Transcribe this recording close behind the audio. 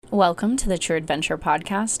Welcome to the True Adventure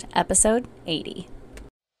Podcast, episode 80.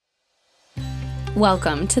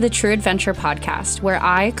 Welcome to the True Adventure Podcast, where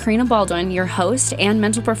I, Karina Baldwin, your host and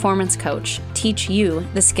mental performance coach, teach you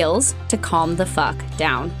the skills to calm the fuck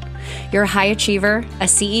down. You're a high achiever, a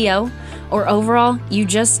CEO, or overall, you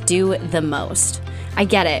just do the most. I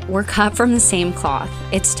get it, we're cut from the same cloth.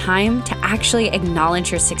 It's time to actually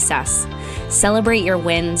acknowledge your success, celebrate your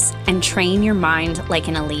wins, and train your mind like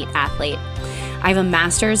an elite athlete. I have a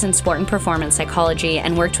master's in sport and performance psychology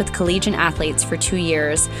and worked with collegiate athletes for 2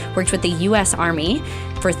 years, worked with the U.S. Army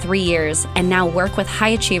for 3 years, and now work with high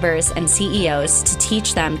achievers and CEOs to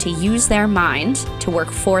teach them to use their mind to work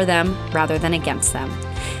for them rather than against them.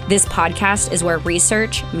 This podcast is where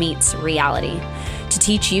research meets reality, to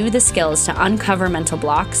teach you the skills to uncover mental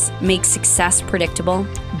blocks, make success predictable,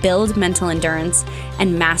 build mental endurance,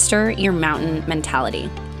 and master your mountain mentality.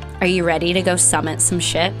 Are you ready to go summit some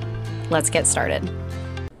shit? Let's get started.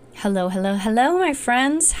 Hello, my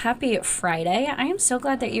friends. Happy Friday. I am so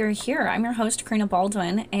glad that you're here. I'm your host, Karina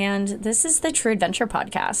Baldwin, and this is the True Adventure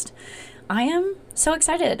Podcast. I am so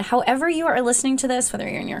excited. However you are listening to this, whether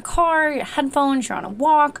you're in your car, your headphones, you're on a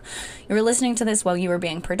walk, you're listening to this while you are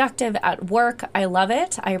being productive at work, I love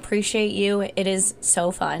it. I appreciate you. It is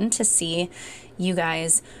so fun to see you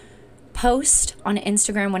guys post on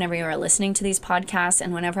Instagram whenever you are listening to these podcasts,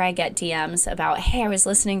 and whenever I get DMs about, hey, I was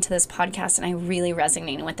listening to this podcast and I really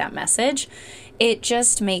resonated with that message. It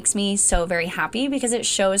just makes me so very happy because it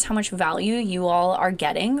shows how much value you all are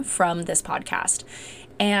getting from this podcast.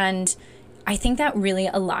 And I think that really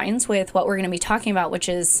aligns with what we're going to be talking about, which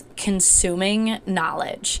is consuming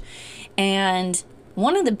knowledge. And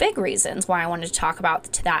one of the big reasons why I wanted to talk about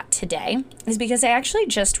that today is because I actually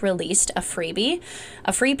just released a freebie,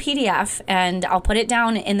 a free PDF, and I'll put it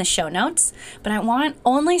down in the show notes, but I want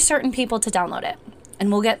only certain people to download it. And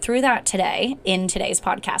we'll get through that today in today's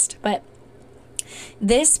podcast. But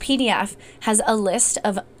this PDF has a list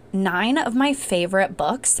of 9 of my favorite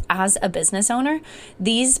books as a business owner.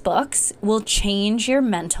 These books will change your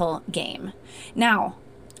mental game. Now,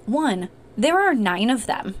 there are 9 of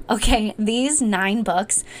them, okay? These 9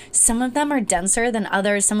 books, some of them are denser than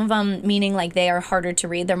others, some of them meaning like they are harder to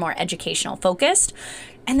read, they're more educational focused,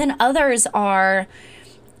 and then others are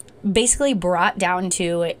basically brought down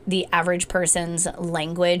to the average person's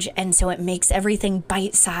language, and so it makes everything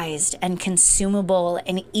bite-sized and consumable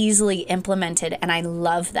and easily implemented, and I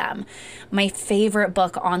love them. My favorite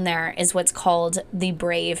book on there is what's called The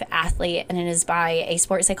Brave Athlete, and it is by a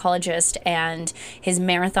sports psychologist and his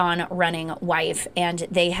marathon running wife, and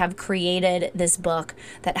they have created this book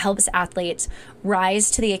that helps athletes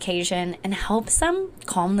rise to the occasion and helps them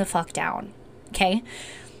calm the fuck down, okay?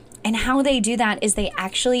 And how they do that is they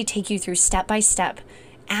actually take you through step-by-step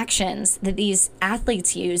actions that these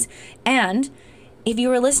athletes use. And if you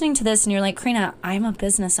were listening to this and you're like, Karina, I'm a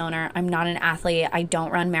business owner. I'm not an athlete. I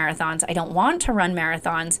don't run marathons. I don't want to run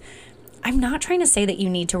marathons. I'm not trying to say that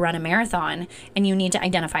you need to run a marathon and you need to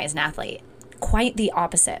identify as an athlete. Quite the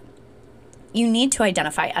opposite. You need to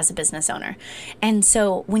identify as a business owner. And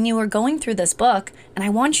so when you are going through this book, and I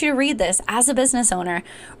want you to read this as a business owner,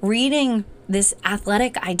 reading this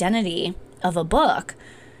athletic identity of a book,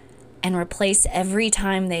 and replace every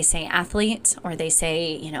time they say athlete or they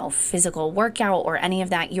say, physical workout or any of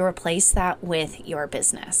that, you replace that with your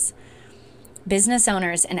business. Business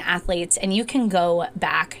owners and athletes, and you can go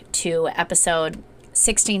back to episode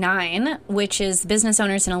 69, which is business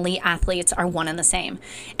owners and elite athletes are one and the same.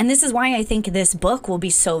 And this is why I think this book will be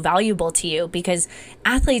so valuable to you, because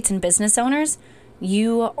athletes and business owners,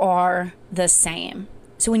 you are the same.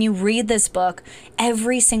 So when you read this book,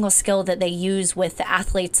 every single skill that they use with the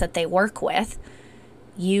athletes that they work with,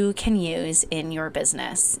 you can use in your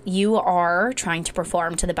business. You are trying to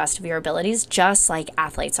perform to the best of your abilities, just like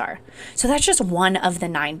athletes are. So that's just one of the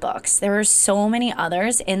 9 books. There are so many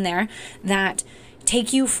others in there that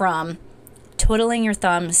take you from twiddling your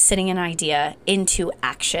thumbs, sitting an idea, into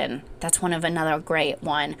action. That's another great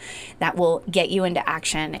one that will get you into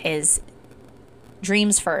action is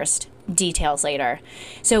dreams first, details later.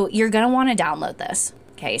 So you're going to want to download this.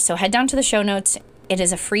 Okay, so head down to the show notes. It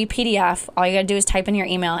is a free PDF. All you got to do is type in your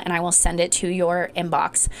email and I will send it to your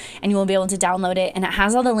inbox and you will be able to download it. And it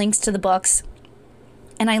has all the links to the books.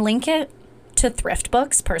 And I link it to thrift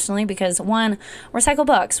books personally because recycle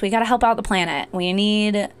books. We got to help out the planet. We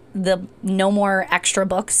need no more extra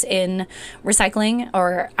books in recycling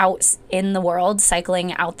or out in the world,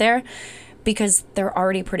 cycling out there, because they're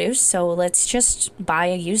already produced. So let's just buy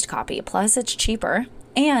a used copy. Plus it's cheaper.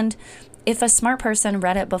 And if a smart person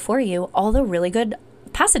read it before you, all the really good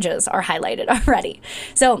passages are highlighted already.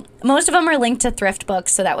 So most of them are linked to thrift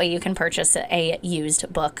books, so that way you can purchase a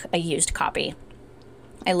used book, a used copy.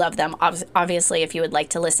 I love them. Obviously, if you would like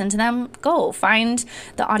to listen to them, go find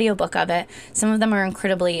the audiobook of it. Some of them are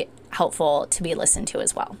incredibly helpful to be listened to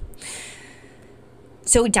as well.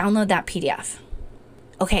 So download that PDF.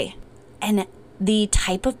 Okay, and the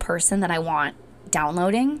type of person that I want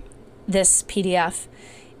downloading this PDF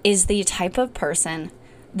is the type of person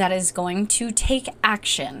that is going to take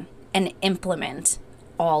action and implement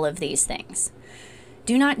all of these things.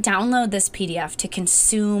 Do not download this PDF to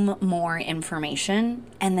consume more information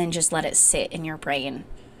and then just let it sit in your brain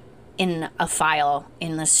in a file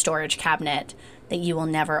in the storage cabinet that you will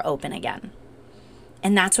never open again.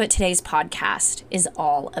 And that's what today's podcast is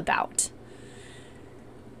all about.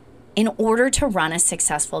 In order to run a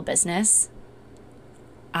successful business,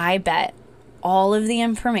 I bet all of the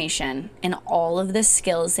information and all of the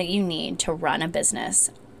skills that you need to run a business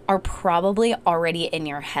are probably already in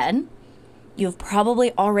your head. You've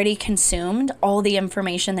probably already consumed all the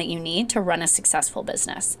information that you need to run a successful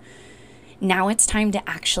business. Now it's time to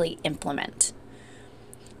actually implement.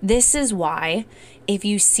 This is why if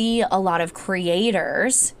you see a lot of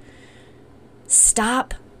creators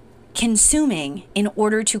stop consuming in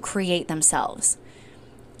order to create themselves.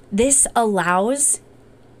 This allows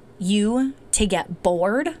you to get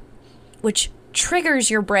bored, which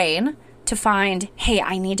triggers your brain to find, hey,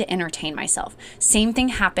 I need to entertain myself. Same thing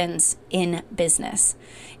happens in business.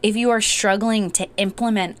 If you are struggling to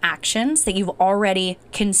implement actions that you've already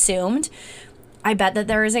consumed, I bet that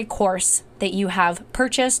there is a course that you have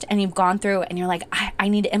purchased and you've gone through and you're like, I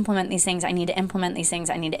need to implement these things. I need to implement these things.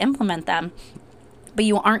 I need to implement them. But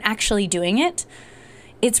you aren't actually doing it.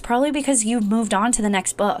 It's probably because you've moved on to the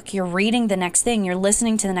next book. You're reading the next thing. You're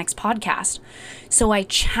listening to the next podcast. So I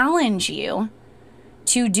challenge you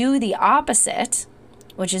to do the opposite,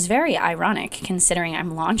 which is very ironic considering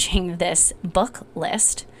I'm launching this book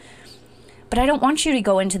list. But I don't want you to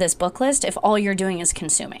go into this book list if all you're doing is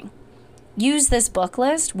consuming. Use this book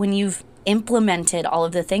list when you've implemented all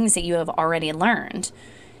of the things that you have already learned.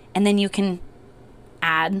 And then you can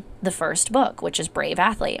add the first book, which is Brave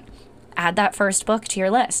Athlete. Add that first book to your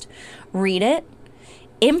list. Read it,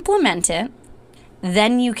 implement it,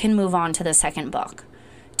 then you can move on to the second book.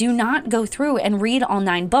 Do not go through and read all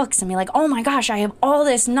 9 books and be like, oh my gosh, I have all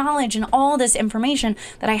this knowledge and all this information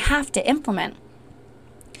that I have to implement.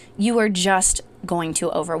 You are just going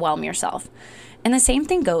to overwhelm yourself. And the same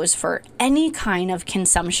thing goes for any kind of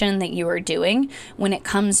consumption that you are doing when it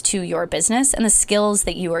comes to your business and the skills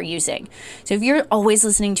that you are using. So if you're always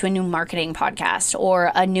listening to a new marketing podcast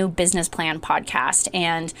or a new business plan podcast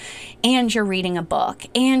and you're reading a book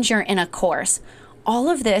and you're in a course, all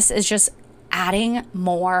of this is just adding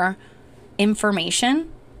more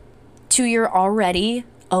information to your already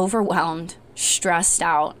overwhelmed, stressed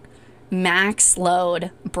out, max load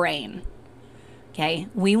brain. Okay,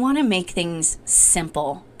 we want to make things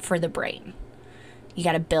simple for the brain. You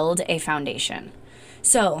got to build a foundation.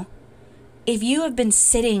 So if you have been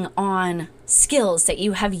sitting on skills that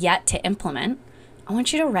you have yet to implement, I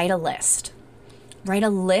want you to write a list. Write a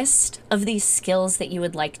list of these skills that you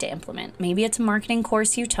would like to implement. Maybe it's a marketing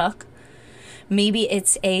course you took. Maybe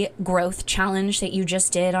it's a growth challenge that you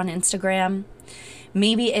just did on Instagram.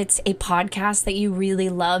 Maybe it's a podcast that you really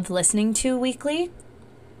love listening to weekly.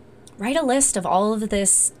 Write a list of all of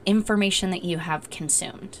this information that you have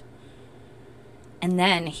consumed. And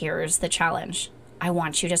then here's the challenge. I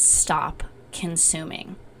want you to stop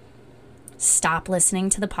consuming. Stop listening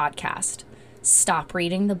to the podcast. Stop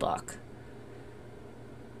reading the book.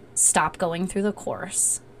 Stop going through the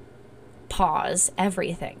course. Pause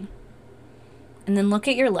everything. And then look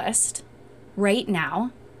at your list right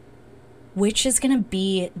now. Which is going to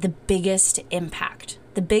be the biggest impact,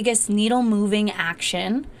 the biggest needle moving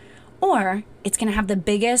action, or it's going to have the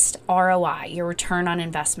biggest ROI, your return on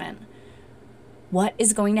investment. What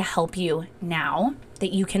is going to help you now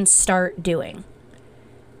that you can start doing?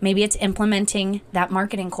 Maybe it's implementing that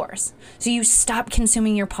marketing course. So you stop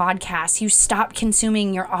consuming your podcasts, you stop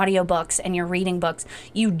consuming your audiobooks and your reading books.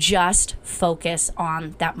 You just focus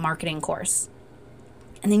on that marketing course.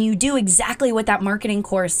 And then you do exactly what that marketing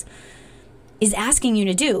course is asking you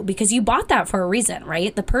to do because you bought that for a reason,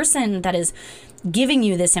 right? The person that is giving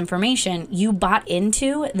you this information, you bought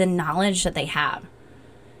into the knowledge that they have.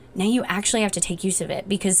 Now you actually have to take use of it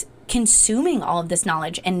because consuming all of this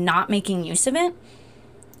knowledge and not making use of it,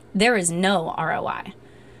 there is no ROI.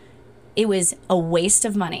 It was a waste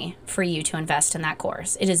of money for you to invest in that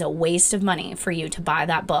course. It is a waste of money for you to buy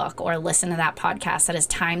that book or listen to that podcast. That is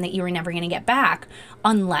time that you are never going to get back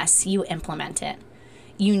unless you implement it.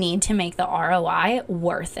 you need to make the ROI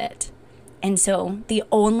worth it. And so the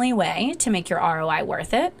only way to make your ROI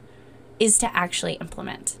worth it is to actually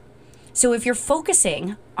implement. So if you're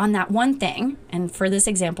focusing on that one thing, and for this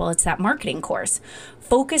example, it's that marketing course,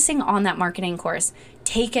 focusing on that marketing course,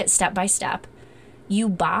 take it step by step. You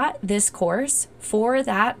bought this course for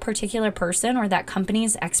that particular person or that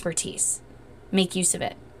company's expertise. Make use of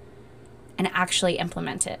it and actually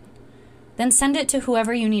implement it. Then send it to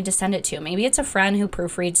whoever you need to send it to. Maybe it's a friend who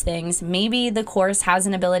proofreads things. Maybe the course has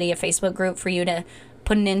an ability, a Facebook group for you to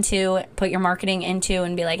put your marketing into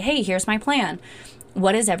and be like, hey, here's my plan.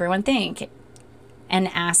 What does everyone think? And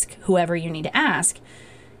ask whoever you need to ask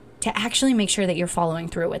to actually make sure that you're following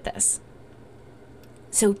through with this.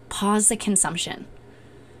 So pause the consumption.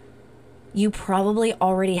 You probably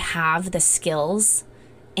already have the skills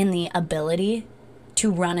and the ability to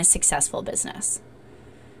run a successful business.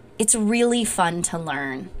 It's really fun to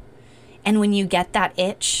learn. And when you get that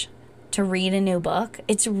itch to read a new book,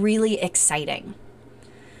 it's really exciting.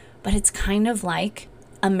 But it's kind of like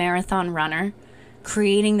a marathon runner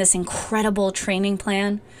creating this incredible training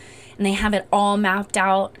plan, and they have it all mapped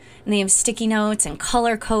out, and they have sticky notes and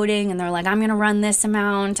color coding, and they're like, I'm going to run this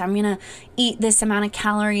amount, I'm going to eat this amount of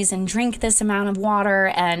calories and drink this amount of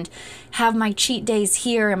water and have my cheat days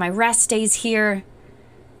here and my rest days here.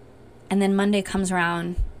 And then Monday comes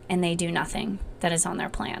around and they do nothing that is on their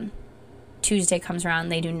plan. Tuesday comes around,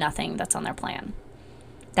 they do nothing that's on their plan.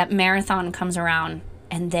 That marathon comes around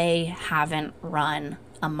and they haven't run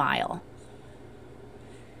a mile.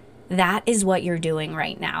 That is what you're doing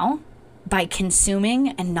right now by consuming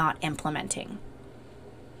and not implementing.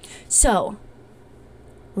 So,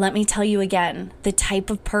 let me tell you again, the type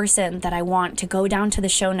of person that I want to go down to the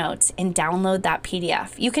show notes and download that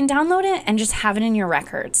PDF. You can download it and just have it in your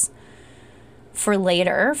records for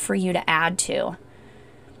later for you to add to.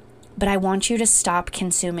 But I want you to stop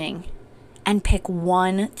consuming and pick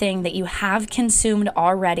one thing that you have consumed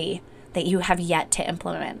already that you have yet to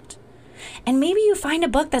implement. And maybe you find a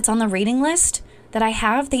book that's on the reading list that I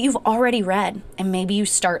have that you've already read, and maybe you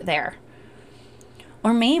start there.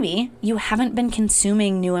 Or maybe you haven't been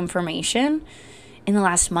consuming new information in the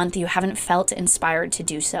last month. You haven't felt inspired to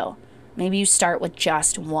do so. Maybe you start with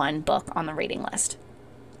just one book on the reading list.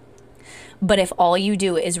 But if all you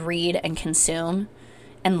do is read and consume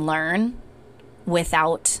and learn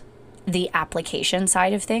without the application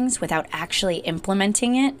side of things, without actually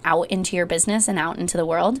implementing it out into your business and out into the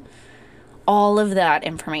world, all of that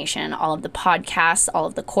information, all of the podcasts, all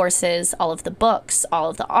of the courses, all of the books, all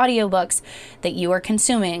of the audiobooks that you are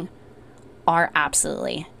consuming are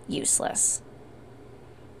absolutely useless.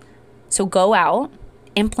 So go out,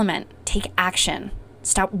 implement, take action.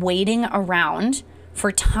 Stop waiting around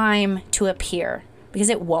for time to appear, because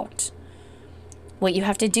it won't. What you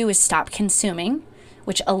have to do is stop consuming,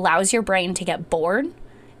 which allows your brain to get bored,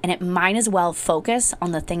 and it might as well focus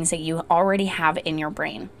on the things that you already have in your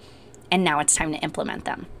brain. And now it's time to implement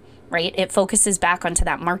them, right? It focuses back onto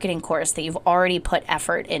that marketing course that you've already put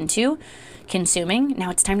effort into consuming. Now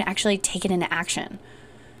it's time to actually take it into action.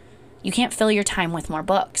 You can't fill your time with more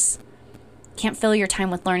books. You can't fill your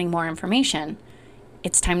time with learning more information.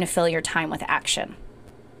 It's time to fill your time with action.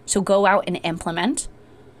 So go out and implement.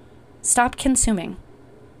 Stop consuming.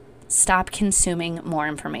 Stop consuming more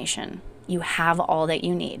information. You have all that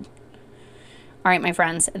you need. All right, my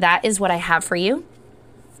friends, that is what I have for you.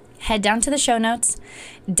 Head down to the show notes,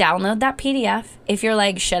 download that PDF. If you're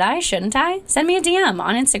like, should I, shouldn't I? Send me a DM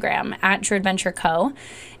on Instagram at True Adventure Co.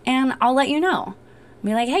 and I'll let you know.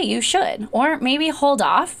 Be like, hey, you should. Or maybe hold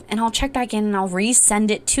off and I'll check back in and I'll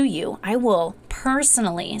resend it to you. I will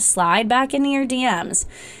personally slide back into your DMs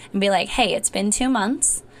and be like, hey, it's been 2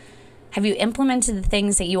 months. Have you implemented the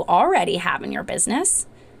things that you already have in your business?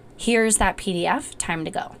 Here's that PDF. Time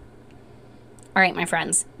to go. All right, my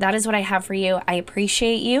friends, that is what I have for you. I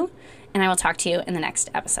appreciate you, and I will talk to you in the next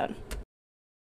episode.